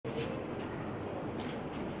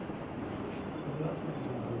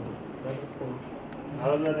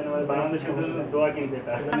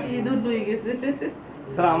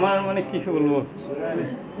Sir আমার মানে কি বলবো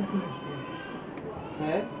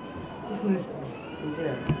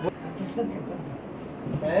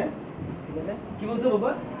কি বলছো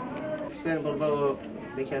বাবা? এক্সপিরিয়েন্স বলবো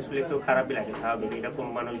দেখে আসলে একটু খারাপই লাগে, স্বাভাবিক। এরকম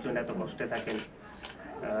মানুষজন এত কষ্টে থাকেন,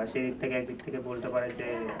 সেই দিক থেকে একদিক থেকে বলতে পারে যে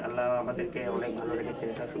আল্লাহ আমাদেরকে অনেক ভালো রেখেছেন,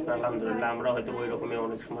 এটা শুক্র আলহামদুলিল্লাহ। আমরা হয়তো ওই রকমই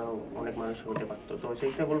অনেক সময় অনেক মানুষ হতে পারতো। তো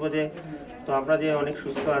সেইটা বলবো যে তো আমরা যে অনেক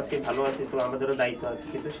সুস্থ আছি, ভালো আছি, তো আমাদেরও দায়িত্ব আছে,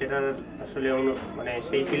 কিন্তু সেটার আসলে মানে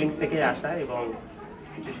সেই ফিলিংস থেকে আসা এবং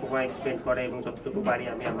কিছু সময় স্পেন্ড করে এবং যতটুকু পারি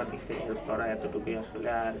আমি আমার দিক থেকে হেল্প করা, এতটুকুই আসলে।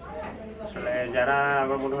 আর আসলে যারা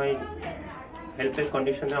আমার মনে হয় হেল্পের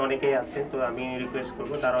কন্ডিশনে অনেকেই আছেন, তো আমি রিকোয়েস্ট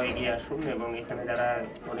করবো তারাও এগিয়ে আসুন এবং এখানে যারা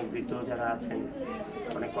অনেক বৃদ্ধ যারা আছেন,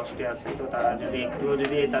 অনেক কষ্টে আছেন, তো তারা যদি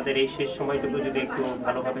যদি তাদের এই শেষ সময়টুকু যদি একটু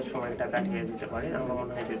ভালোভাবে সময়টা কাটিয়ে দিতে পারে, আমার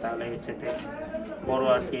মনে হয় যে তাহলে এর চাইতে বড়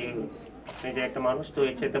আর কি, আপনি যে একটা মানুষ, তো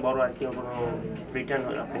এর চাইতে বড় আর কি কোনো রিটার্ন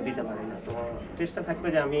আপনি দিতে পারেন না। তো চেষ্টা থাকবে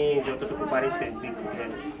যে আমি যতটুকু পারি সেই দিক থেকে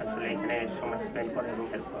আসলে এখানে সময় স্পেন্ড করে এবং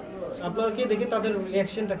হেল্প করে। আপনাকে দেখে তাদের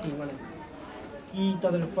রিয়াকশনটা কি, মানে কি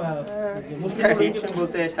তাদের রিয়াকশন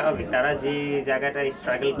বলতে স্বাভাবিক, তারা যে জায়গাটায়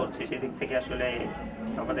স্ট্রাগল করছে সেদিক থেকে আসলে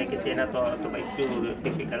আমাদেরকে চেনা তো হয়তো একটু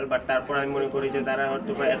ডিফিকাল্ট, বাট তারপর আমি মনে করি যে তারা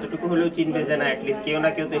হয়তো এতটুকু হলেও চিনবে যে না অ্যাটলিস্ট কেউ না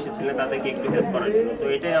কেউ তো এসেছিলেন তাদেরকে একটু হেল্প করার জন্য। তো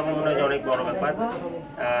এটাই আমার মনে হয় যে অনেক বড় ব্যাপার।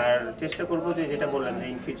 আর চেষ্টা করবো যে যেটা বললাম যে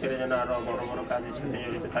ইন ফিউচারে যেন আরো বড় বড় কাজের সাথে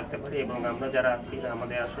জড়িত থাকতে পারি, এবং আমরা যারা আছি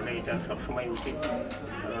আমাদের আসলে এটা সবসময় উচিত,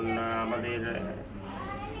 কারণ আমাদের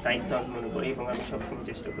দায়িত্ব আমি মনে করি এবং আমি সবসময়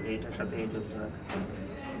চেষ্টা করি এটার সাথে যুক্ত থাকার।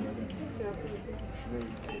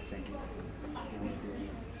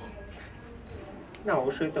 না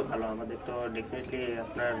অবশ্যই তো ভালো, আমাদের তো ডেফিনেটলি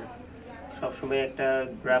আপনার সবসময় একটা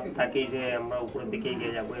গ্রাফ থাকেই যে আমরা উপরের দিকে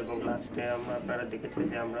এগিয়ে যাবো, এবং লাস্টে আমরা আপনারা দেখেছেন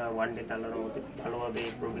যে আমরা ওয়ান ডে তালার মধ্যে ভালোভাবে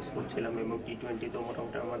প্রোগ্রেস করছিলাম, এবং T20 তো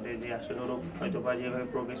মোটামুটি আমাদের যে আশানুরূপ হয়তো বা যেভাবে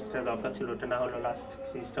প্রোগ্রেসটা দরকার ছিল ওটা না হলো, লাস্ট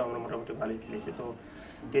সিরিজটা আমরা মোটামুটি ভালোই খেলেছি। তো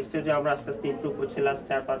টেস্টে যে আমরা আস্তে আস্তে ইমপ্রুভ করছি, লাস্ট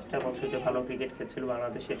 4-5টা বছর যে ভালো ক্রিকেট খেলছিল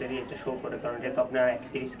বাংলাদেশ, সেটারই একটা শো করে, কারণ যেহেতু আপনার এক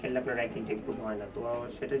সিরিজ খেললে আপনার র্যাঙ্কিং ইমপ্রুভ হয় না। তো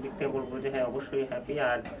সেটার দিক থেকে বলবো যে হ্যাঁ অবশ্যই হ্যাপি।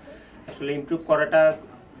 আর আসলে ইমপ্রুভ করাটা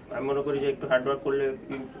আমি মনে করি যে একটু হার্ডওয়ার্ক করলে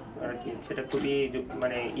আর কি সেটা খুবই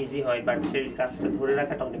মানে ইজি হয়, বাট সেই কাজটা ধরে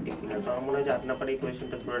রাখাটা অনেক ডিফিকাল্ট। আমার মনে হয় যে আপনার এই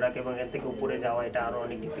পজিশনটা ধরে রাখে এবং এর থেকে উপরে যাওয়া এটা আরও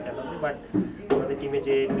অনেক ডিফিকাল্ট হবে, বাট আমাদের টিমে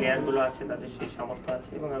যে প্লেয়ারগুলো আছে তাদের সেই সামর্থ্য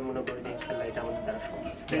আছে এবং আমি মনে করি যে ইনশাল্লাহ এটা আমাদের দ্বারা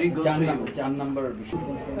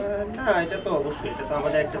না, এটা তো অবশ্যই, এটা তো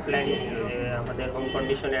আমাদের একটা প্ল্যানই ছিল যে আমাদের হোম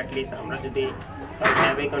কন্ডিশনে অ্যাটলিস্ট আমরা যদি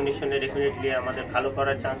অ্যাওয়ে কন্ডিশনে ডেফিনেটলি আমাদের ভালো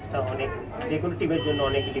করার চান্সটা অনেক, যে কোনো টিমের জন্য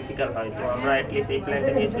অনেক ডিফিকাল্ট হয়। তো আমরা অ্যাটলিস্ট এই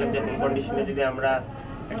প্ল্যানটা নিয়েছিলাম যে হোম কন্ডিশনে যদি আমরা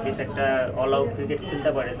অ্যাটলিস্ট একটা অল আউট ক্রিকেট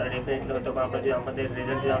খেলতে পারে তাহলে ডেফিনেটলি হয়তো আমরা যদি আমাদের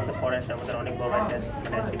রেজাল্ট যদি আমাদের পরে আসে আমাদের অনেক বড় একটা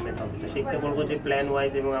মানে অ্যাচিভমেন্ট হবে। তো সেক্ষেত্রে বলবো যে প্ল্যান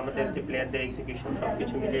ওয়াইজ এবং আমাদের যে প্লেয়ারদের এক্সিকিউশন সব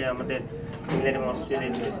কিছু মিলিয়ে আমাদের ইংল্যান্ড এবং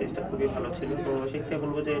অস্ট্রেলিয়ার যে সিরিজটা খুবই ভালো ছিল। তো সেক্ষেত্রে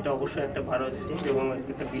বলবো যে এটা অবশ্যই একটা ভালো স্টেজ এবং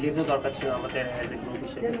একটা বিলিভও দরকার ছিল আমাদের অ্যাজ এ গ্রুপ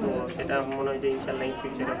হিসেবে। তো সেটা মনে হয় যে ইনশাল্লাহ ইন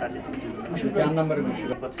ফিউচারের কাজে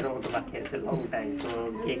 4 বছরের মতো বাকি আছে, লং টাইম। তো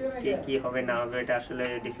কে কি হবে না হবে এটা আসলে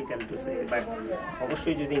ডিফিকাল্ট টু সে, বাট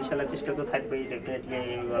অবশ্যই যদি ইনশাল্লাহ চেষ্টা তো থাকবেই ডেফিনেটলি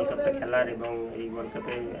এই ওয়ার্ল্ড কাপটা খেলার, এবং এই ওয়ার্ল্ড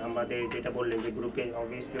কাপে আমাদের যেটা বললেন যে গ্রুপে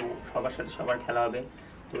অবভিয়াসলি সবার সাথে সবার খেলা হবে,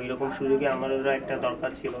 তো এইরকম সুযোগে আমাদেরও একটা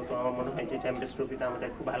দরকার ছিল। তো আমার মনে হয় যে চ্যাম্পিয়ন্স ট্রফিতে আমাদের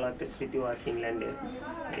খুব ভালো একটা স্মৃতিও আছে ইংল্যান্ডের,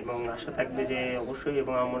 এবং আশা থাকবে যে অবশ্যই,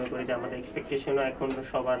 এবং আমি মনে করি যে আমাদের এক্সপেকটেশনও এখন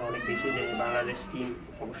সবার অনেক বেশি যে বাংলাদেশ টিম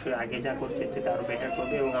অবশ্যই আগে যা করছে যেটা আরও বেটার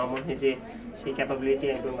করবে, এবং আমার মনে হয় যে সেই ক্যাপাবিলিটি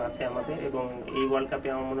একদম আছে আমাদের। এবং এই ওয়ার্ল্ড কাপে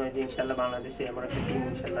আমার মনে হয় যে ইনশাল্লাহ বাংলাদেশে আমার একটা টিম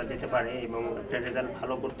ইনশাল্লাহ যেতে পারে এবং একটা রেজাল্ট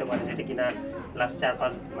ভালো করতে পারে, যেটা কিনা লাস্ট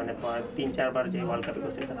 4-5 মানে 3-4 বার যে ওয়ার্ল্ড কাপে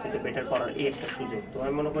করছে তার থেকে বেটার করার এই একটা সুযোগ। তো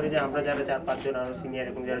আমি মনে করি যে আমরা যারা 4-5 জন আরও সিনিয়র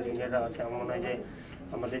এবং যারা জুনিয়ররা আছে, আমার মনে হয় যে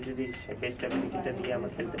আমাদের যদি বেস্ট অ্যাবিলিটিটা দিয়ে আমরা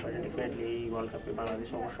খেলতে পারি ডেফিনেটলি এই ওয়ার্ল্ড কাপে বাংলাদেশ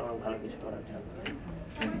অবশ্যই অনেক ভালো কিছু করার চান্স আছে।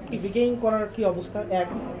 রিগেইন করার কি অবস্থা?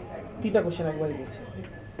 তিনটা কোশ্চেন একবারই বলছি,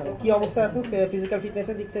 কি অবস্থায় আছেন ফিজিক্যাল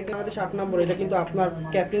ফিটনেসের দিক থেকে? আমাদের 7 নম্বর, এটা কিন্তু আপনার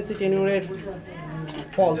ক্যাপ্টেন্সি টেনিউরের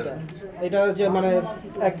ফলটা, এটা যে মানে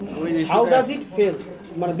হাউ ডাজ ইট ফিল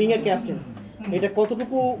মানে বিং এ ক্যাপ্টেন, এটা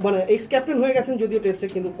কতটুকু মানে এক্স ক্যাপ্টেন হয়ে গেছেন যদিও টেস্টে,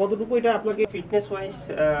 কিন্তু কতটুকু এটা আপনাকে ফিটনেস ওয়াইজ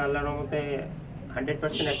আল্লাহর রহমতে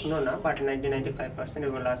 100% এখনো না, বাট 90-95%,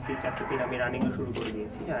 এবং লাস্ট 3-4 দিন আমি রানিংও শুরু করে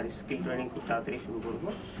দিয়েছি, আর স্কিল ট্রেনিং খুব তাড়াতাড়ি শুরু করবো।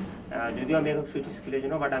 যদিও আমি এখন ফিট স্কিলের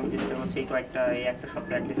জন্য, বাট আমি চেষ্টা করছি এই একটা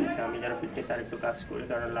সপ্তাহে অ্যাটলিস্ট আমি যারা ফিটনেস আর একটু কাজ করি,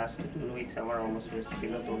 কারণ লাস্ট 2 উইকস আমার অলমোস্ট রেস্ট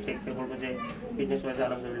ছিল। তো সেক্ষেত্রে বলবো যে ফিটনেস ওয়াইজ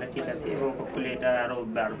আলহামদুলিল্লাহ ঠিক আছে, এবং হোপফুলি এটা আরও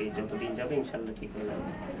বাড়বে, যত দিন যাবে ইনশাল্লাহ ঠিক হয়ে যাবে।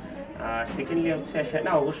 আর সেকেন্ডলি হচ্ছে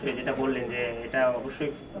না অবশ্যই যেটা বললেন যে এটা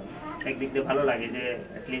অবশ্যই একদিক দিয়ে ভালো লাগে যে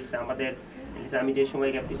অ্যাটলিস্ট আমাদের আমি যে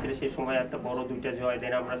সময় ক্যাপ্টেন ছিল সেই সময় একটা বড় 2টা জয়,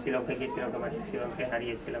 দেন আমরা শ্রীলঙ্কা গিয়ে শ্রীলঙ্কাকে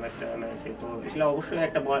হারিয়েছিলাম একটা ম্যাচে। তো এগুলো অবশ্যই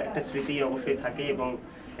একটা স্মৃতি অবশ্যই থাকে এবং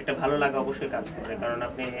একটা ভালো লাগা অবশ্যই কাজ করে, কারণ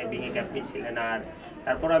আপনি বিং ক্যাপ্টেন ছিলেন। আর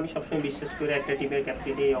তারপর আমি সবসময় বিশ্বাস করি একটা টিমের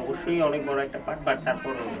ক্যাপ্টেনই অবশ্যই অনেক বড় একটা পার্ট, বাট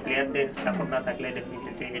তারপর প্লেয়ারদের সাপোর্ট না থাকলে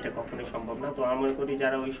ডেফিনেটলি এটা কখনোই সম্ভব না। তো আমি মনে করি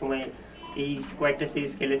যারা ওই সময় এই কয়েকটা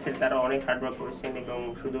সিরিজ খেলেছেন তারা অনেক হার্ডওয়ার্ক করেছেন এবং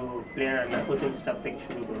শুধু প্লেয়ার না, কোচিং স্টাফ থেকে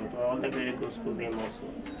শুরু করে, তো all the credit goes to them also.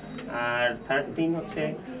 R third thing হচ্ছে,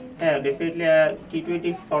 হ্যাঁ ডেফিনেটলি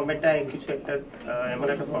টি20 ফর্মেটটা কিছু একটা এমন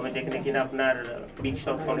একটা ফর্মেট যেখানে কিনা আপনার বিগ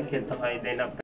শটস অনেক খেলতে হয়, দেন আপনার